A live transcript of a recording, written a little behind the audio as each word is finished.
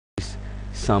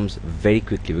sums very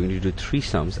quickly. We're going to do 3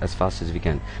 sums as fast as we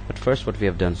can. But first, what we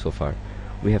have done so far,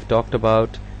 we have talked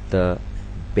about the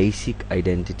basic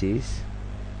identities.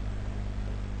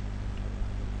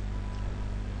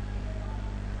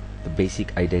 The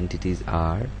basic identities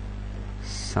are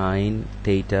sine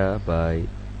theta by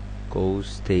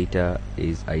cos theta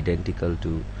is identical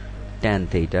to tan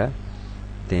theta,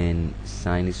 then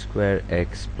sine square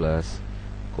x plus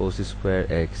cos square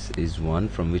x is 1,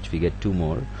 from which we get 2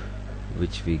 more,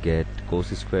 which we get cos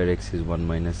square x is 1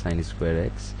 minus sine square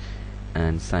x,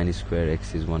 and sine square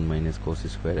x is 1 minus cos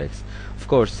square x. Of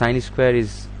course, sine square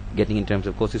is getting in terms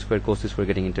of cos square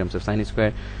getting in terms of sine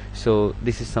square, so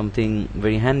this is something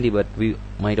very handy. But we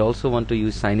might also want to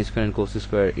use sine square and cos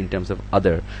square in terms of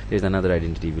other. There's another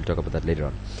identity, we'll talk about that later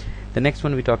on. The next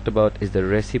one we talked about is the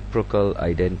reciprocal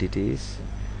identities.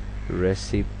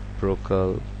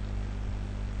 Reciprocal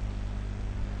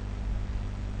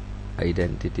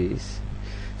identities.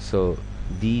 So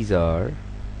these are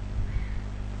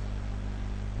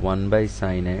 1 by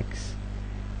sine x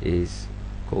is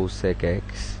cosec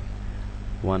x,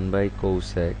 1 by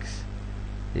cos x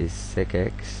is sec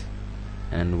x,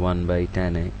 and 1 by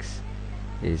tan x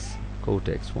is cot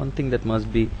x. One thing that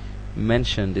must be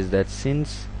mentioned is that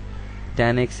since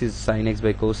tan x is sin x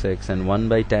by cos x and 1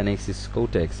 by tan x is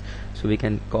cot x, so we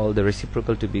can call the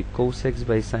reciprocal to be cos x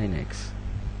by sin x.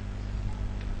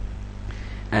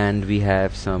 And we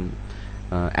have some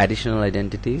additional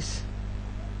identities.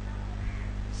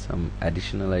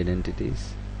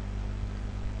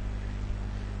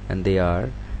 And they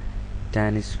are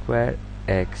tan square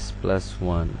x plus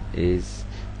 1 is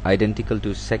identical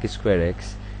to sec square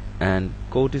x, and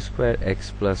cot square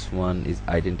x plus 1 is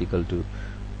identical to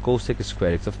cosec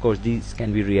square x. Of course, these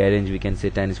can be rearranged. We can say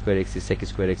tan square x is sec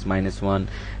square x minus 1,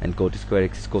 and cot square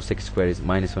x is cosec square is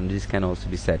minus 1. This can also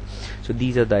be said. So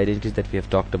these are the identities that we have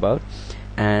talked about,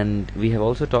 and we have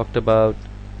also talked about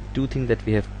 2 things that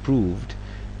we have proved,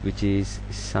 which is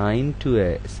sine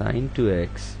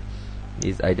 2x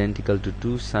is identical to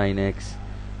 2 sine x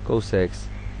cos x,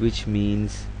 which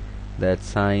means that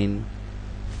sine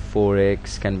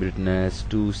 4x can be written as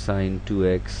 2 sine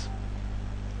 2x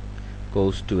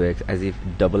cos 2x, as if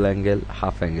double angle,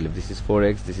 half angle. If this is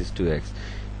 4x, this is 2x.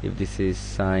 If this is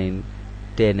sine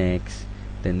 10x,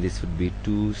 then this would be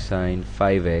 2 sine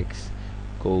 5x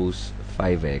cos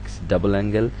 5x. Double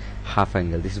angle, half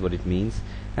angle, this is what it means.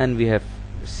 And we have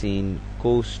seen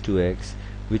cos 2x,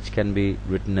 which can be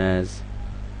written as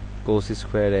cos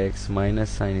square x minus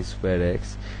sine square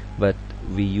x, but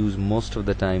we use most of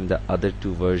the time the other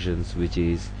 2 versions, which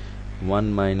is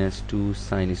 1 minus 2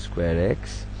 sine square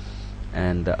x,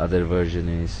 and the other version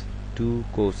is 2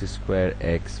 cos square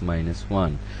x minus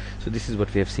 1. So this is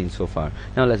what we have seen so far.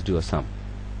 Now let's do a sum.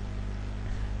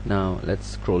 Now let's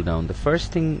scroll down. The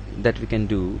first thing that we can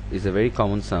do is a very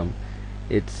common sum.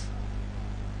 It's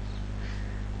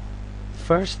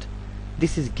first,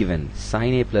 this is given,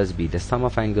 sine a plus b, the sum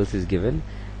of angles is given,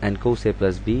 and cos a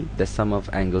plus b, the sum of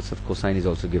angles of cosine is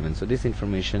also given. So this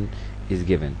information is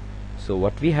given. So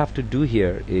what we have to do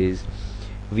here is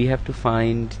we have to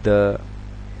find the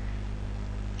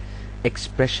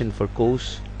expression for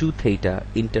cos 2 theta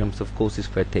in terms of cos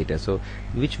square theta, so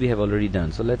which we have already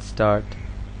done. So let's start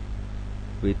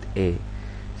with A.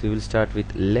 So we will start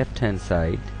with left hand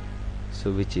side,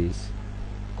 so which is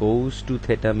cos 2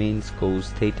 theta means cos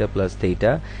theta plus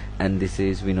theta, and this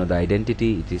is, we know the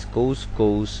identity, it is cos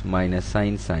cos minus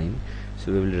sine sine.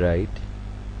 So we will write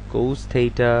cos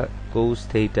theta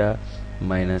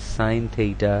minus sine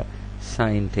theta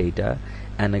sine theta,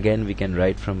 and again we can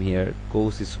write from here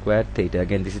cos square theta.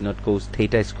 Again, this is not cos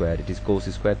theta square, it is cos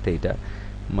square theta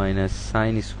minus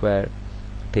sine square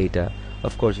theta.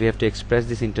 Of course, we have to express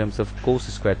this in terms of cos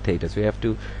square theta, so we have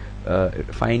to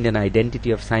find an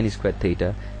identity of sine square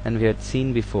theta, and we had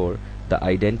seen before the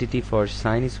identity for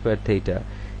sine square theta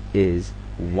is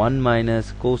 1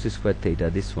 minus cos square theta.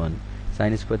 This one,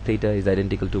 sine square theta, is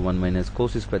identical to 1 minus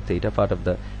cos square theta, part of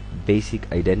the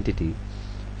basic identity.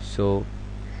 So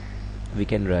we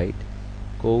can write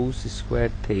cos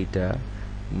square theta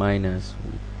minus,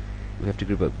 we have to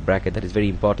group a bracket, that is very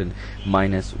important,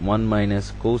 minus 1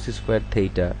 minus cos square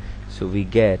theta. So we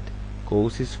get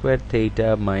cos square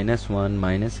theta minus 1,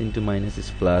 minus into minus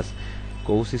is plus,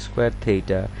 cos square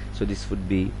theta, so this would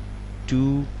be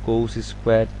 2 cos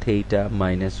square theta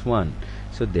minus 1.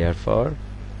 So therefore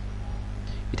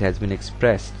it has been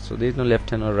expressed. So there is no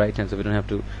left hand or right hand, so we don't have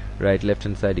to write left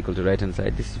hand side equal to right hand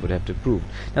side. This is what I have to prove.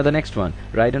 Now the next one,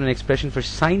 write down an expression for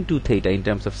sine 2 theta in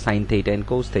terms of sine theta and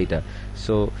cos theta.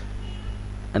 So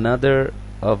another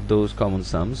of those common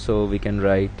sums, so we can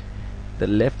write the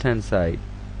left hand side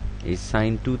is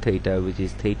sine 2 theta, which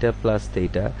is theta plus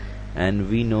theta, and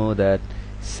we know that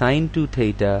sine 2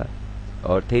 theta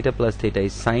or theta plus theta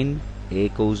is sine A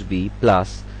cos B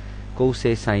plus cos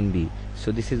A sine B.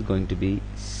 So this is going to be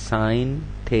sine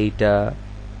theta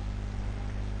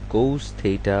cos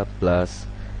theta plus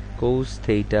cos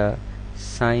theta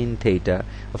sine theta.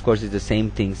 Of course it's the same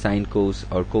thing, sine cos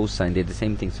or cos sine, they're the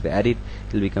same thing, so if we add it,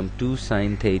 it will become 2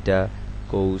 sine theta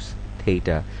cos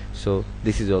theta. So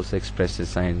this is also expressed as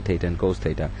sine theta and cos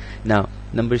theta. Now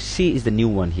number C is the new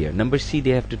one here. Number C, we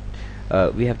have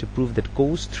to prove that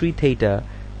cos 3 theta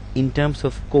in terms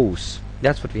of cos.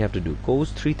 That's what we have to do.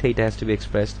 Cos 3 theta has to be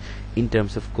expressed in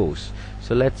terms of cos.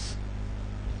 So let's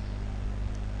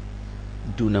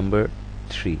do number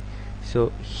 3. So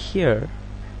here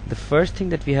the first thing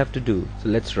that we have to do, so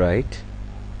let's write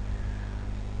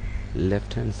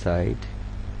left hand side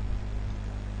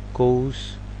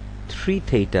cos 3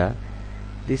 theta.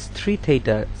 This 3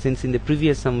 theta, since in the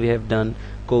previous sum we have done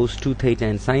cos 2 theta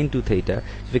and sine 2 theta,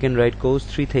 so we can write cos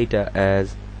 3 theta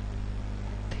as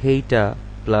theta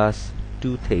plus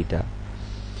 2 theta.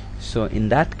 So in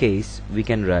that case we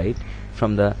can write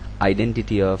from the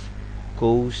identity of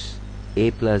cos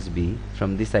A plus B,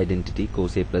 from this identity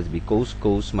cos A plus B, cos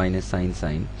cos minus sine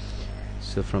sine.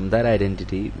 So from that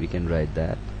identity we can write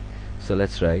that. So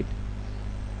let's write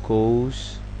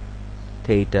cos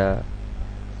theta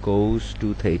cos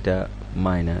 2 theta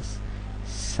minus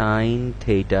sine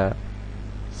theta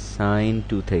sine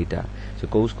 2 theta. So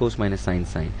cos cos minus sine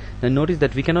sine. Now notice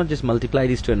that we cannot just multiply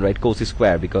these two and write cos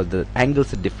square because the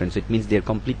angles are different, so it means they are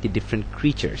completely different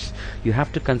creatures. You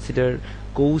have to consider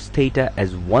cos theta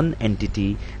as one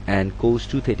entity and cos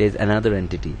 2 theta is another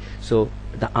entity. So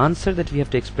the answer that we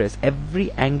have to express,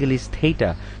 every angle is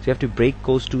theta, so you have to break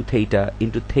cos 2 theta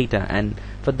into theta, and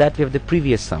for that we have the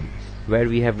previous sum where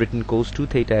we have written cos 2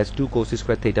 theta as 2 cos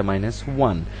square theta minus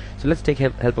 1. So let's take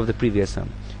help of the previous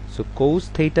sum. So cos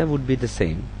theta would be the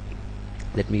same,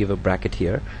 let me give a bracket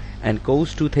here, and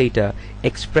cos 2 theta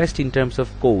expressed in terms of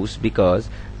cos because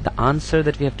the answer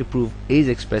that we have to prove is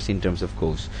expressed in terms of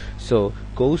cos. So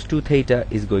cos 2 theta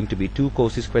is going to be 2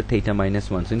 cos square theta minus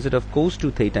 1. So instead of cos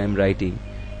 2 theta I am writing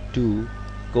 2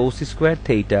 cos square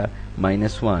theta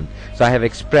minus 1. So I have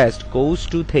expressed cos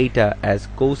 2 theta as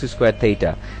cos square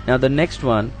theta. Now the next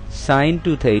one, sine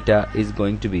 2 theta, is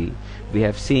going to be, we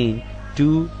have seen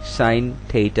 2 sine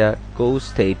theta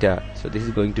cos theta, so this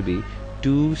is going to be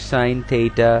 2 sine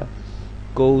theta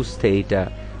cos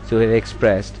theta. So we have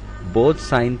expressed both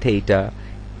sine theta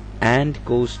and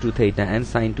cos 2 theta and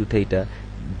sine 2 theta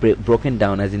broken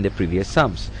down as in the previous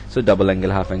sums. So double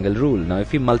angle half angle rule. Now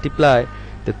if we multiply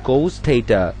the cos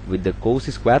theta with the cos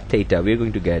square theta, we are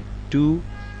going to get 2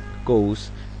 cos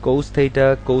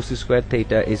theta cos square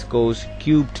theta is cos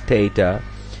cubed theta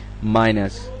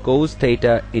minus cos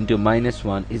theta into minus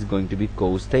 1 is going to be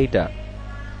cos theta.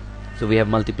 So we have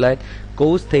multiplied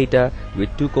cos theta with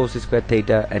 2 cos square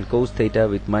theta and cos theta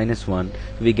with minus 1.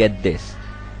 We get this.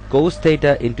 Cos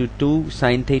theta into 2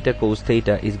 sine theta cos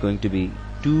theta is going to be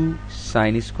 2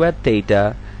 sine square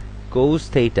theta cos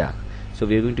theta. So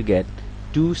we are going to get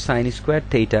 2 sine square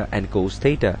theta and cos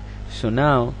theta. So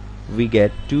now we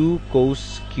get 2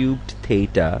 cos cubed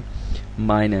theta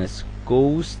minus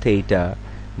cos theta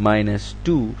minus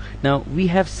 2. Now we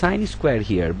have sine square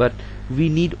here, but we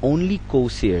need only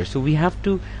cos here, so we have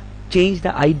to change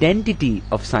the identity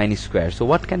of sine square. So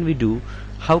what can we do?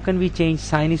 How can we change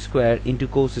sine square into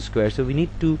cos square? So we need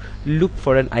to look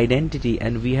for an identity,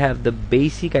 and we have the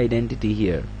basic identity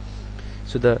here.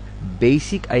 So the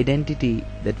basic identity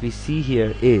that we see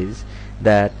here is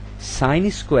that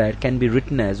sine square can be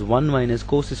written as 1 minus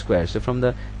cos square. So from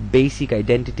the basic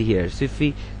identity here, so if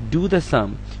we do the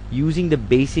sum using the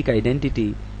basic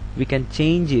identity, we can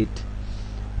change it.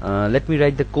 Let me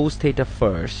write the cos theta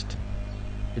first,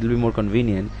 it will be more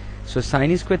convenient. So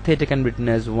sine square theta can be written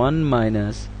as 1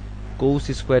 minus cos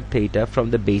square theta.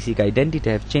 From the basic identity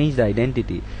I have changed the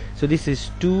identity, so this is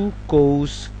 2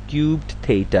 cos cubed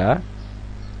theta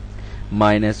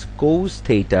minus cos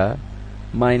theta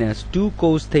minus 2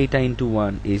 cos theta into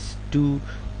 1 is 2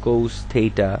 cos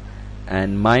theta,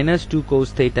 and minus 2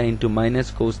 cos theta into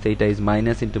minus cos theta is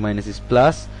minus into minus is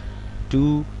plus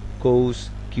 2 cos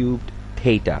cubed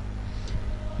theta.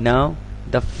 Now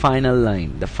the final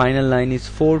line is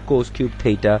 4 cos cubed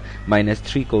theta minus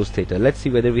 3 cos theta. Let's see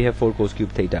whether we have 4 cos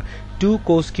cubed theta. 2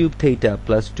 cos cubed theta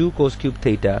plus 2 cos cubed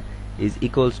theta is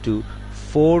equals to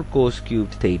 4 cos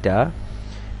cubed theta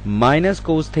minus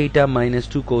cos theta minus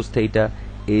 2 cos theta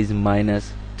is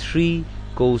minus 3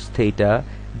 cos theta.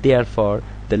 Therefore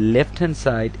the left hand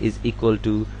side is equal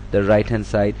to the right hand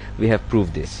side. We have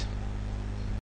proved this.